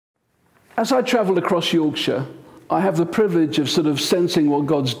As I travel across Yorkshire, I have the privilege of sort of sensing what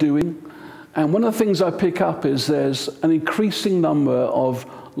God's doing. And one of the things I pick up is there's an increasing number of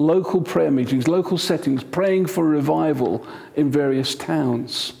local prayer meetings, local settings, praying for revival in various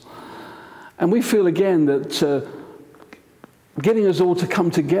towns. And we feel again that getting us all to come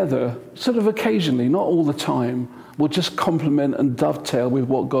together, sort of occasionally, not all the time, will just complement and dovetail with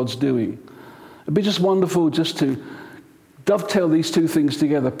what God's doing. It'd be just wonderful just to dovetail these two things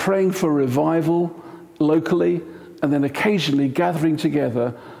together, praying for revival locally, and then occasionally gathering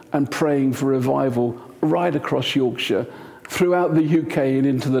together and praying for revival right across Yorkshire, throughout the UK and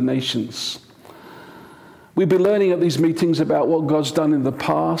into the nations. We've been learning at these meetings about what God's done in the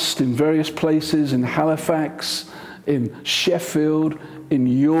past, in various places, in Halifax, in Sheffield, in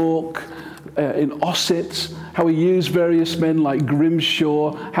York, in Ossett, how he used various men like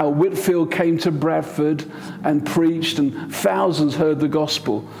Grimshaw, how Whitfield came to Bradford and preached, and thousands heard the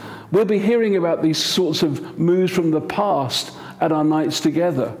gospel. We'll be hearing about these sorts of moves from the past at our nights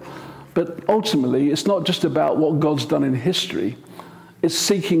together. But ultimately, it's not just about what God's done in history. It's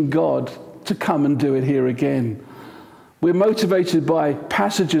seeking God to come and do it here again. We're motivated by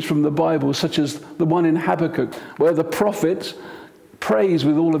passages from the Bible, such as the one in Habakkuk, where the prophet prays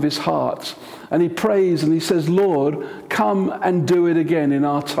with all of his heart. And he prays and he says, Lord, come and do it again in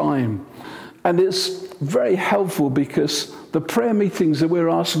our time. And it's very helpful because the prayer meetings that we're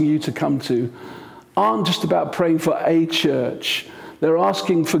asking you to come to aren't just about praying for a church. They're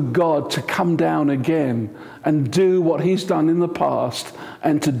asking for God to come down again and do what he's done in the past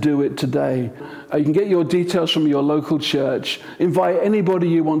and to do it today. You can get your details from your local church. Invite anybody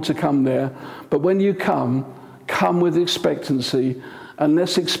you want to come there. But when you come with expectancy, and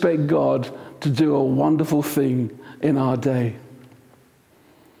let's expect God to do a wonderful thing in our day.